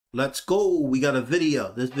Let's go. We got a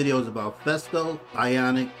video. This video is about Festo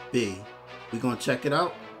BionicBee. We're going to check it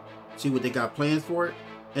out, see what they got plans for it,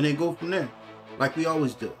 and then go from there, like we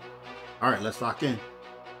always do. All right, let's lock in.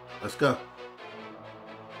 Let's go.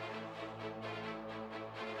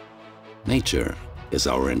 Nature is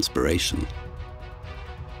our inspiration.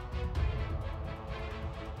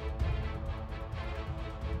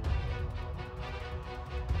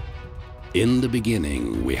 In the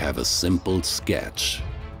beginning, we have a simple sketch.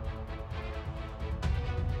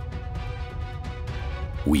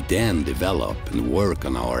 We then develop and work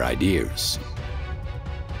on our ideas,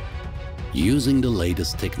 using the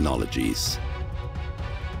latest technologies.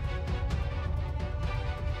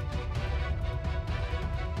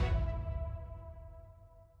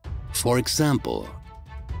 For example,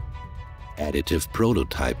 additive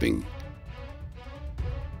prototyping.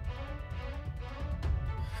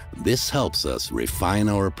 This helps us refine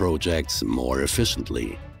our projects more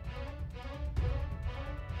efficiently.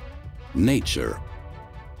 Nature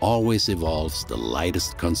always evolves the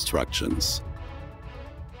lightest constructions.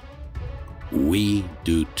 We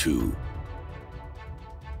do too.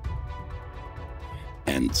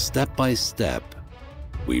 And step by step,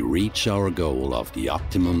 we reach our goal of the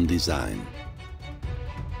optimum design.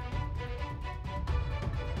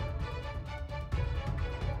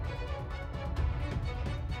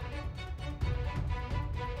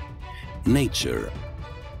 Nature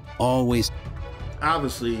always...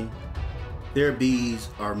 Obviously, their bees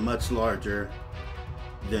are much larger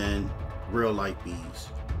than real life bees.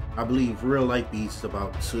 I believe real life bees is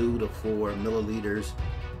about 2 to 4 milliliters,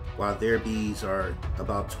 while their bees are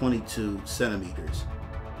about 22 centimeters.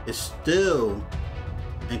 It's still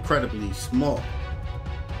incredibly small,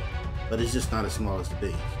 but it's just not as small as the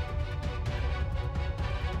bees.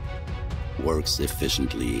 Works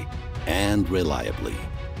efficiently and reliably.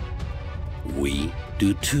 We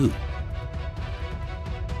do too.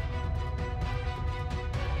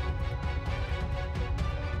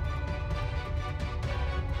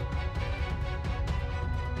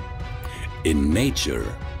 In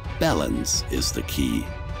nature, balance is the key.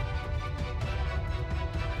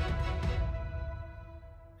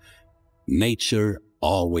 Nature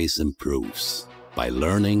always improves by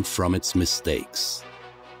learning from its mistakes.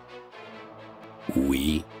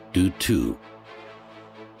 We do too.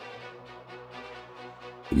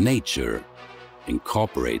 Nature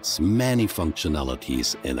incorporates many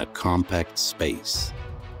functionalities in a compact space.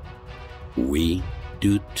 We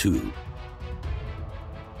do too.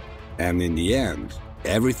 And in the end,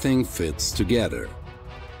 everything fits together.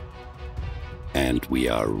 And we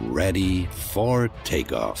are ready for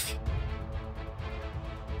takeoff.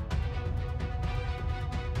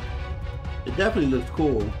 It definitely looks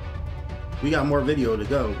cool. We got more video to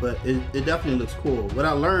go, but it definitely looks cool. What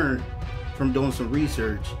I learned from doing some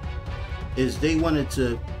research is they wanted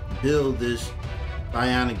to build this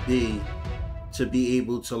bionic bee to be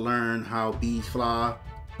able to learn how bees fly,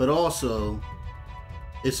 but also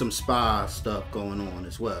it's some spy stuff going on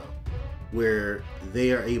as well, where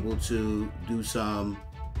they are able to do some,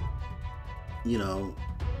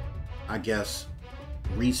 I guess,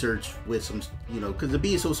 research with some, because the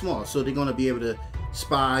bee is so small, so they're going to be able to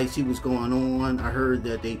spy, see what's going on. I heard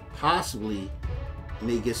that they possibly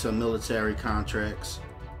may get some military contracts.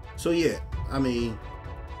 So yeah, I mean,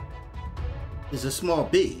 it's a small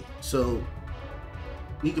bee, so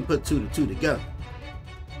we can put 2 to 2 together.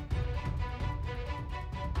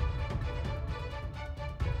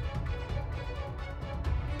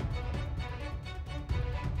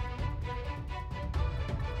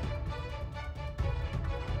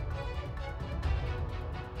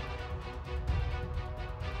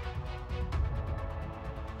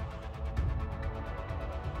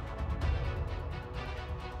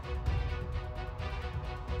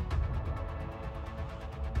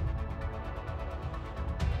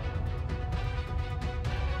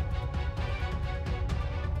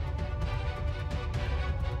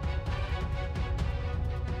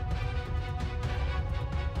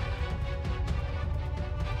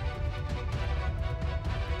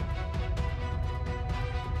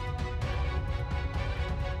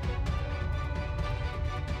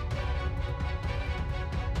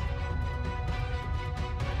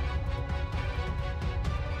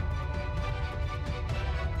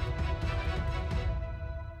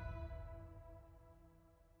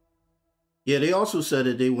 Yeah, they also said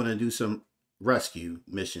that they want to do some rescue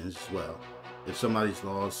missions as well. If somebody's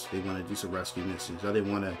lost, they want to do some rescue missions. I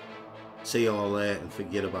didn't want to say all that and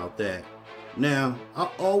forget about that. Now, I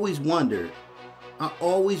always wondered,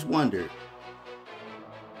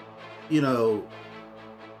 you know,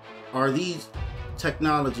 are these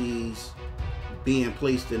technologies being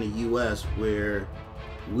placed in the US where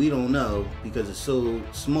we don't know because it's so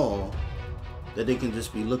small that they can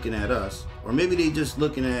just be looking at us, or maybe they just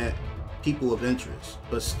looking at people of interest.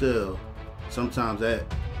 But still, sometimes that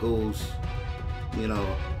goes, you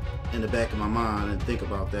know, in the back of my mind and think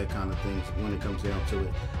about that kind of things when it comes down to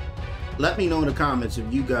it. Let me know in the comments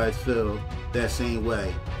if you guys feel that same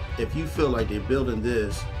way. If you feel like they're building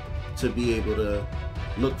this to be able to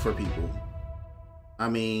look for people. I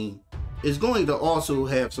mean, it's going to also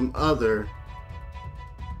have some other,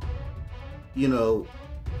 you know,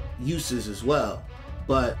 uses as well.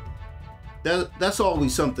 But that's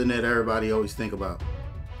always something that everybody always think about.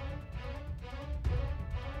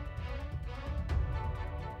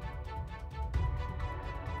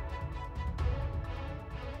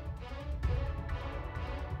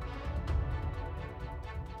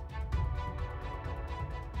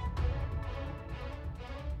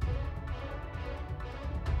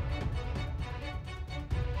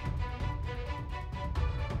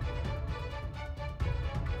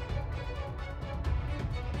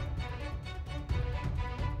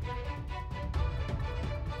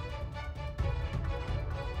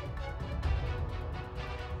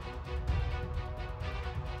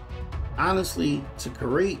 Honestly, to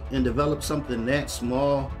create and develop something that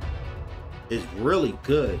small is really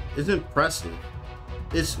good. It's impressive.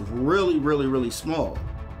 It's really, really, really small.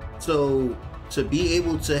 So to be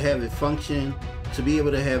able to have it function, to be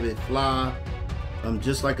able to have it fly,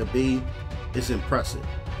 just like a bee, it's impressive.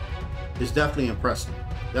 It's definitely impressive.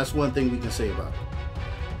 That's one thing we can say about it.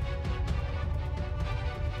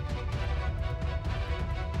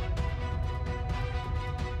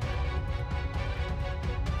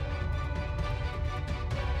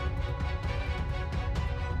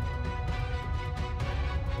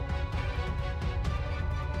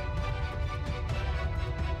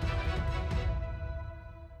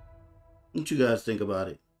 What you guys think about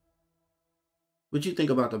it? What you think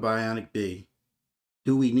about the Bionic Bee?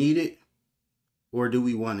 Do we need it or do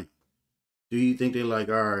we want it? Do you think they're like,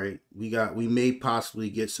 all right, we may possibly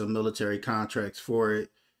get some military contracts for it,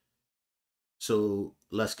 so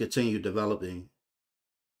let's continue developing?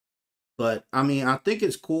 But I mean, I think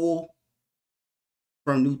it's cool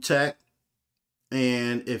from new tech,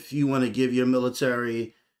 and if you want to give your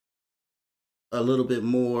military a little bit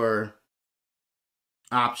more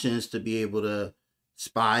options to be able to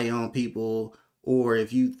spy on people, or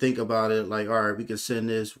if you think about it like, all right, we can send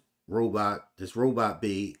this robot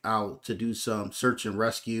bee out to do some search and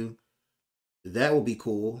rescue, that would be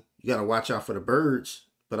cool. You got to watch out for the birds,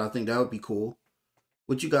 but I think that would be cool.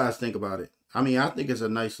 What you guys think about it? I mean, I think it's a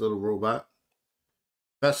nice little robot.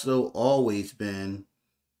 Festo always been,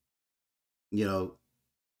 you know,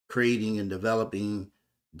 creating and developing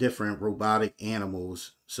different robotic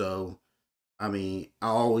animals. So I mean, I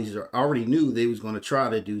already knew they was going to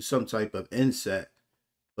try to do some type of insect,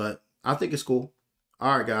 but I think it's cool.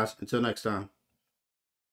 All right, guys, until next time.